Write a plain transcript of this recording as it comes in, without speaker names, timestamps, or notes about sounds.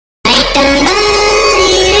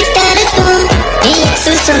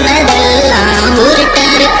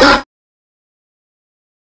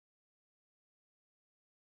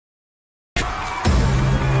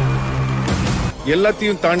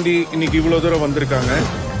எல்லாத்தையும் தாண்டி இன்னைக்கு இவ்வளவு தூரம் வந்திருக்காங்க.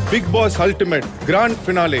 Big pass ultimate grand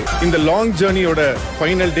finale இந்த லாங் ஜர்னியோட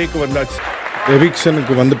ஃபைனல் டேக்கு வந்தாச்சு.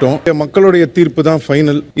 எவிக்ஷனுக்கு வந்துட்டோம். மக்களுடைய தீர்ப்பு தான்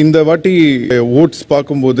ஃபைனல். இந்த வாட்டி ஓட்ஸ்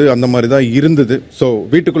பார்க்கும்போது அந்த மாதிரி தான் இருந்தது. ஸோ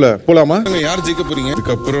வீட்டுக்குள்ள போலாமா? யார் ஜெயிக்க போறீங்க?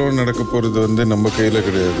 இதுக்கப்புறம் நடக்க போறது வந்து நம்ம கையில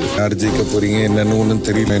கிடையாது. யார் ஜெயிக்க போறீங்க என்னன்னு ஒன்றும்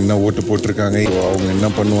தெரியல. என்ன ஓட்டு போட்டிருக்காங்க, அவங்க என்ன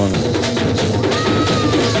பண்ணுவாங்க.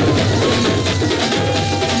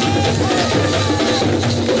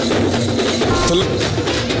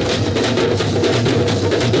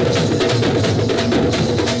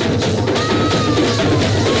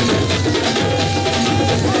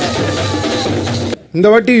 இந்த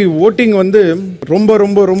வாட்டி ஓட்டிங் வந்து ரொம்ப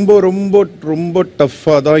ரொம்ப ரொம்ப ரொம்ப ரொம்ப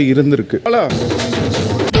டஃப்பா தான் இருந்திருக்கு.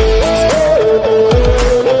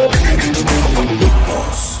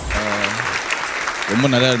 ரொம்ப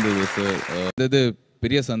நல்லா இருந்தது சார். இது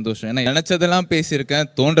பெரிய சந்தோஷம். ஏன்னா நினைச்சதெல்லாம் பேசியிருக்கேன்,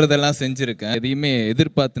 தோன்றதெல்லாம் செஞ்சிருக்கேன். எதையுமே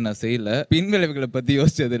எதிர்பார்த்து நான் செய்யல. பின்விளைவுகளை பத்தி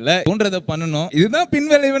யோசிச்சது இல்ல. தோன்றதை பண்ணணும். இதுதான்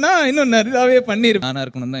பின்விளைவுனா இன்னும் நிறையாவே பண்ணிருப்பேன். நானா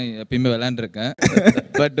இருக்கணும் தான் எப்பயுமே விளையாண்டுருக்கேன்.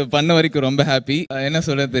 பட் பண்ண வரைக்கும் ரொம்ப ஹாப்பி. என்ன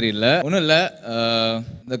சொல்ல தெரியல. ஒன்றும் இல்லை,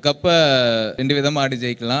 இந்த கப்பை 2 விதமா ஆடி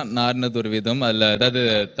ஜெயிக்கலாம். நான் ஆடினது ஒரு விதம். அதுல ஏதாவது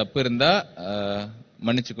தப்பு இருந்தா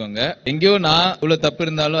மன்னிச்சுக்கோங்க. எங்கேயோ நான் இவ்வளவு தப்பு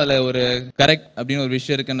இருந்தாலும் அதுல ஒரு கரெக்ட் அப்படின்னு ஒரு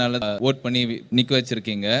விஷயம் இருக்கனால ஓட் பண்ணி நிக்க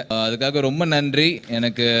வச்சிருக்கீங்க. அதுக்காக ரொம்ப நன்றி.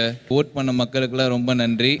 எனக்கு ஓட் பண்ண மக்களுக்குலாம் ரொம்ப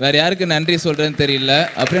நன்றி. வேற யாருக்கு நன்றி சொல்றேன்னு தெரியல.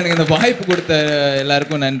 அப்புறம் எனக்கு இந்த வாய்ப்பு கொடுத்த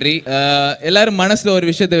எல்லாருக்கும் நன்றி. எல்லாரும் மனசுல ஒரு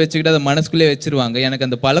விஷயத்தை வச்சுக்கிட்டு அதை மனசுக்குள்ளே வச்சிருவாங்க. எனக்கு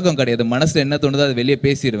அந்த பழக்கம் கிடையாது. மனசுல என்ன தோணுதோ அதை வெளியே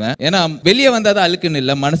பேசிடுவேன். ஏன்னா வெளியே வந்தா அது அழுக்குன்னு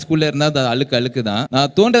இல்லை, மனசுக்குள்ள இருந்தா அது அழுக்கு தான்.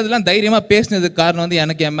 நான் தோன்றதெல்லாம் தைரியமா பேசினதுக்கு காரணம் வந்து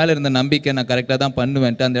எனக்கு என் மேல இருந்த நம்பிக்கை. நான் கரெக்டா தான்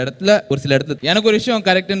பண்ணுவேன். அந்த இடத்துல ஒரு சில இடத்துல எனக்கு ஒரு விஷயம்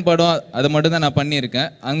கரெக்ட்னு படம், அதை மட்டும் தான் நான்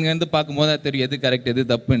பண்ணியிருக்கேன். அங்க இருந்து பார்க்கும்போது தெரியும் எது கரெக்ட் எது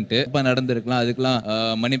தப்புன்ட்டு. தப்பா நடந்திருக்கலாம், அதுக்கெல்லாம்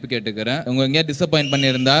மன்னிப்பு கேட்டுக்கிறேன். உங்க எங்கேயா டிசப்பாயிண்ட்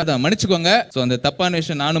பண்ணியிருந்தா அதை மன்னிச்சுக்கோங்க. ஸோ அந்த தப்பான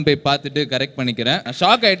விஷயம் நானும் போய் பார்த்துட்டு கரெக்ட் பண்ணிக்கிறேன். நான்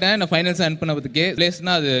ஷாக் ஆயிட்டேன். நான் ஃபைனல்ஸ் அனுப்பினதுக்கே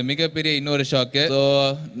பிளேஸ்னா அது மிகப்பெரிய இன்னொரு ஷாக்கு. ஸோ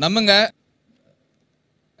நம்புங்க,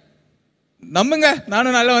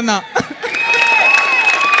 நானும் நல்லவன் தான்.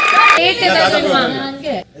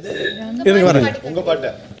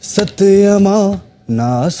 சத்தியமா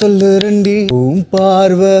நான் சொல்லுறேன்டி,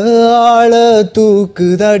 பார்வை ஆள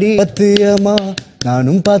தூக்குதாடி. சத்தியமா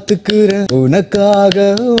நானும் பாத்துக்கிறேன், உனக்காக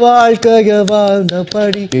வாழ்க்கைய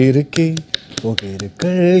வாழ்ந்தபடி இருக்கேன்.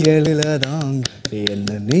 புகைருக்கள்களில்தான் என்ன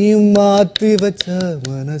நீ மாத்தி வச்ச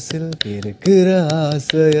மனசில் இருக்கிற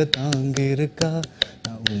ஆசைய தாங்கி இருக்கா.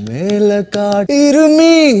 மேல காட்டிரு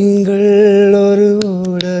மீன்கள் ஒரு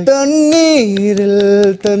ஓட தண்ணீரில்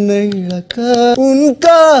தன்னை இழக்க. உன்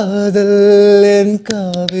காதல் என்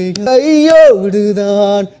காவியம்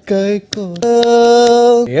கையோடுதான் கை கோட.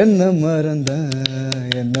 என்ன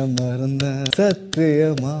மறந்த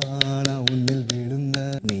சத்தியமான உன்னில் விழுந்த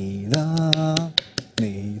நீதான்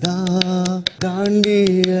தாண்டி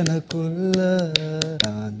எனக்குள்ள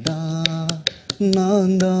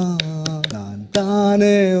நான்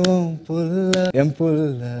தானே உன் புள்ள என்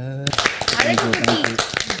புள்ள.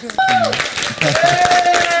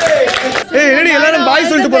 எல்லாரும் பாய்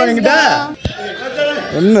சொல்லிட்டு போறாங்க.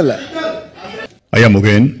 ஒண்ணும் இல்ல. ஐயா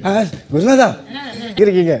முகேன், குருநாதா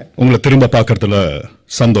இருக்கீங்க? உங்களை திரும்ப பாக்குறதுல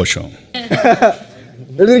சந்தோஷம்.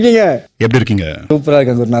 எப்படி இருக்கீங்க? எப்படி இருக்கீங்க? சூப்பரா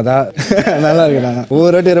இருக்கேன் குருநாதா. நல்லா இருக்கேன்.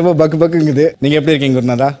 ஒவ்வொரு வாட்டி ரொம்ப பக்குங்குது. நீங்க எப்படி இருக்கீங்க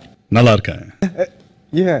குருநாதா? நல்லா இருக்கேன்.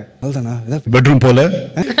 பெட்ரூம் போல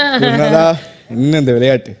இன்னும் இந்த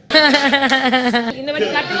விளையாட்டு.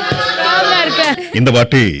 இந்த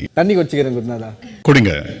வாட்டி தண்ணி குடிச்சுக்கிறேன் குருநாதா.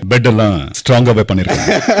 குடிங்க. பெட் எல்லாம் ஸ்ட்ராங்காவே பண்ணிருக்கேன்.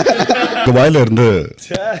 வாயில இருந்து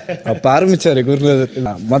அப்ப ஆரம்பிச்சாரு குருநாதர்.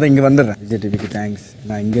 மொதல் இங்க வந்துடுறேன். விஜய் டிவிக்கு தேங்க்ஸ்.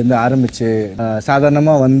 நான் இங்க இருந்து ஆரம்பிச்சு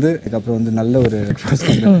சாதாரணமா வந்து அதுக்கப்புறம் வந்து நல்ல ஒரு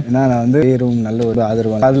ஏன்னா நான் வந்து நல்ல ஒரு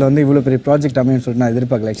ஆதரவு. அதுல வந்து இவ்வளவு பெரிய ப்ராஜெக்ட் அமையும் சொல்லிட்டு நான்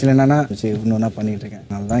எதிர்பார்க்கல. ஆக்சுவலி என்னன்னா இன்னொன்னா பண்ணிட்டு இருக்கேன்.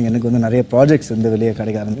 அதனாலதான் எனக்கு வந்து நிறைய ப்ராஜெக்ட்ஸ் வந்து வெளியே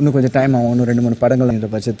கிடைக்காது. இன்னும் கொஞ்சம் டைம் ஆகும். இன்னும் 2-3 படங்கள் என்ற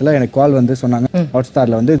பட்சத்துல எனக்கு கால் வந்து சொன்னாங்க,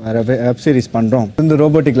 ஹாட்ஸ்டார்ல வந்து வெப் சீரிஸ் பண்றோம், இந்த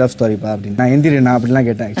ரோபோட்டிக் லவ் ஸ்டோரி பா அப்படின்னு. நான் எந்திரனா அப்படிலாம்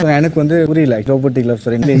கேட்டேன். எனக்கு வந்து புரியல. ரோபோட்டிக் லவ்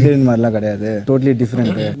ஸ்டோரி எந்திரன் மாதிரிலாம் கிடையாது, டோட்டலி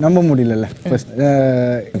டிஃப்ரெண்ட். நம்ப முடியல.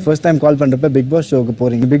 ஃபர்ஸ்ட் டைம் கால் பண்றப்ப பிக் பாஸ் ஷோக்கு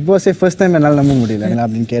போறீங்க, பிக் பாஸே ஃபர்ஸ்ட் டைம் என்னால நம்ப முடியல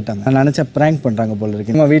அப்படின்னு கேட்டாங்க. நான் நினைச்சேன் பிராங்க் பண்றாங்க போல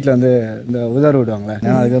இருக்கு. நம்ம வீட்டுல வந்து இந்த உதற விடுவாங்களே,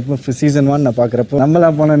 அதுக்கப்புறம் சீசன் 1 நான் பாக்குறப்போ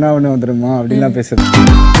நம்மளாம் போனா என்ன ஒண்ணு வந்துருமா அப்படின்லாம் பேசுறேன்.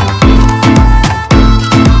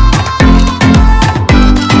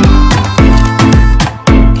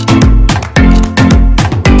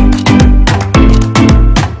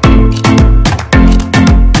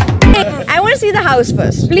 See the house.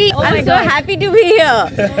 first. Please. I'm so happy to be here.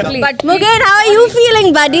 Please. But Mugen, how are you feeling,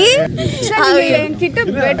 buddy? How are you?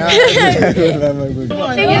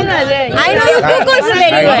 I know you cook also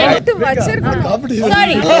very well.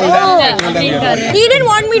 Sorry. He didn't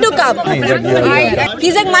want me to come.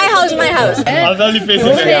 He's like, my house, my house.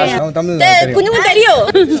 Kunjum theriyo.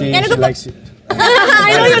 She likes it.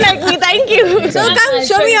 I know you like me. Thank you. So come,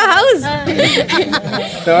 show me your house.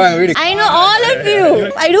 I know all of you.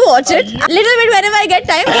 I do watch it. Little bit whenever I get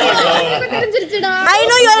time. I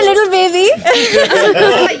know you're a little baby.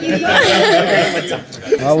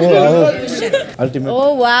 Ultimate.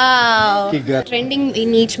 Oh wow. Trending in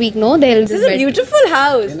each week, no? They'll This is a beautiful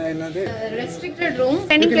house. restricted room.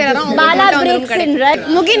 Trending player around. Bala breaks in, right?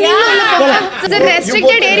 Mugen, it's a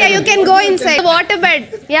restricted area. You can go inside. Water bed.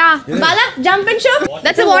 Yeah. Bala, jump and show.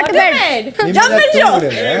 That's a water bed. Jump and show.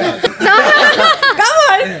 Come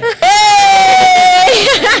on.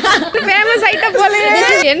 Famous item bole.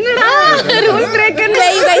 Ennada rule breaker.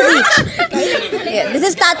 Where you guys eat. Yeah, this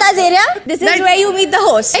is Tata's area. This is where you meet the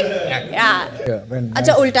host. Yeah.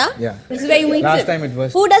 Acha ulta. Yeah. This is where you meet. Last time it was.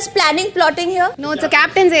 Who does planning, plotting here? No, it's a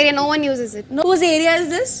captain's area. No one uses it. No. Whose area is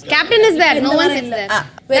this? Captain is there. No one sits there.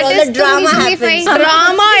 Where all the drama happens.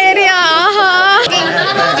 Drama area.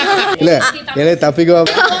 Ele tapiko.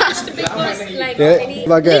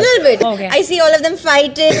 Little bit. Okay. I see all of them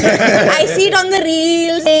fighting. I see it on the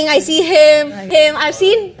reels. I see him. I've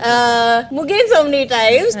seen Mugen so many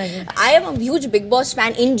times. I am a huge Bigg Boss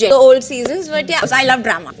fan in the old seasons, but yeah, I love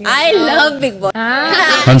drama. I love Bigg Boss.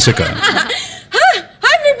 Hansika,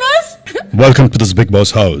 Hi, Bigg Boss. welcome to this Bigg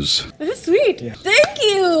Boss house. This is sweet. Thank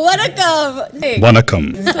you. Welcome. Vanakkam.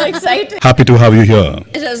 So excited. Happy to have you here.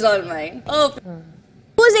 This is all mine. Oh.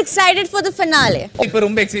 Who's excited for the finale? இப்போ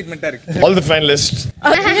ரொம்ப எக்ஸைட்மென்ட்டா இருக்கு. All the finalists.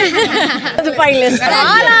 The finalists.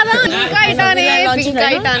 Pink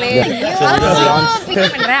aitane.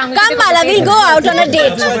 Come, Bala, we'll go out on a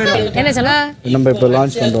date. என்ன சொல்ல? நம்ம இப்ப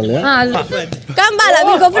launch பண்றோம் இல்லையா? Come, Bala,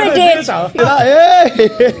 we'll go for a date.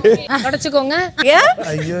 அடச்சுக்கோங்க. Yeah?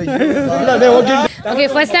 Okay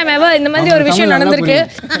first time ever இந்த மாதிரி ஒரு விஷயம் நடந்திருக்கு.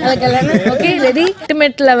 ஓகே ரெடி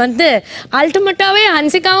அல்டிமேட்ல வந்து அல்டிமேட்டாவே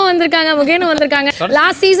ஹன்சிகாவும் வந்திருக்காங்க முகேனும் வந்திருக்காங்க. லாஸ்ட்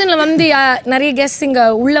சீசன்ல வந்து நிறைய கெஸ்ட்ஸ் இங்க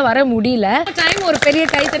உள்ள வர முடியல. டைம் ஒரு பெரிய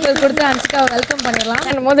கைத்தட்டல் கொடுத்து ஹன்சிகாவை வெல்கம் பண்ணிடலாம்.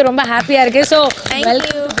 போது ரொம்ப ஹாப்பியா இருக்கு. So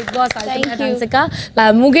welcome to big pass ultimate Hansika.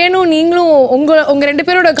 முகேனும் நீங்களும் உங்க ரெண்டு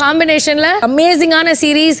பேரோட காம்பினேஷன்ல அமேசிங்கான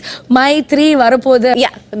சீரீஸ் மைத்ரி வரப்போகுது.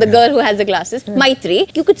 Yeah, the girl who has the glasses. Maitri.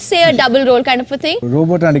 You could say a double role kind of a thing.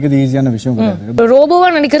 Robot அடிக்கிறது ஈஸியான விஷயம் கிடையாது. ரோபோவா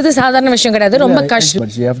நடிக்கிறது சாதாரண விஷயம் கிடையாது. ரொம்ப கஷ்டம்.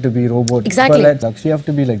 But she have to be robot. Exactly. She have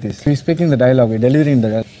to be like this. We're speaking the dialogue, we're delivering the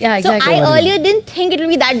dialogue. Yeah, exactly. So I earlier didn't think it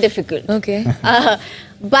would be that difficult. Okay.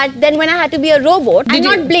 But then when I had to be a robot, I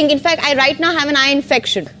not blink. In fact, I right now have an eye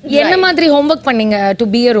infection. என்ன மாதிரி homework பண்ணீங்க to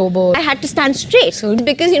be a robot? I had to stand straight. So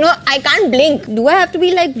because I can't blink. Do I have to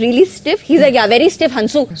be like really stiff? He's like, yeah, very stiff,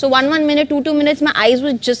 Hansu. So one minute, two minutes, my eyes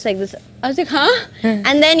were just like this. I was like, huh?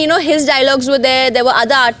 And then his dialogues were there. There were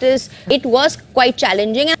other artists. It was quite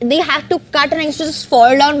challenging. And they had to cut and I used to just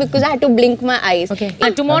fall down because I had to blink my eyes. Okay.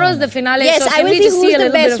 Tomorrow is the finale. Yes, so I will see who's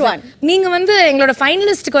the best one. நீங்க வந்து எங்களோட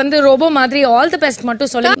ஃபைனலிஸ்ட்க்கு வந்து robot மாதிரி all the best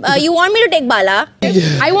மட்டும் சொல்லுங்க. You want me to take Bala?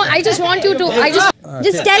 I just want you to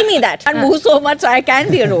just tell me that. I move so much so I can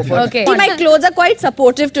be a robot. Okay. See, my clothes are quite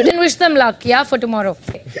supportive today. wish them luck, yeah, for tomorrow.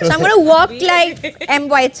 So I'm going to walk like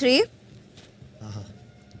MY3.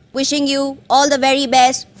 Wishing you all the very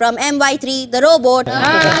best from MY3, the robot.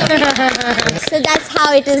 So that's how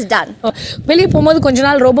it is done. வெளிய போகும்போது கொஞ்ச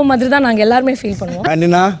நாள் robot மாதிரி தான் நாங்க எல்லாரும் feel பண்ணுவோம்.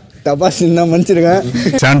 அண்ணா தபாசின்னா மன்னிச்சிருக்கேன்.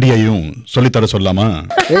 சாண்டியையும் சொல்லித்தர சொல்லாமா?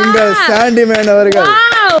 எங்கள் சாண்டி மேன் அவர்கள்.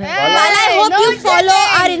 Well, I hope you follow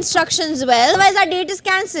our instructions well. Otherwise our date is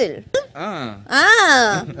cancelled.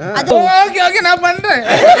 Okay நான் பண்றேன்.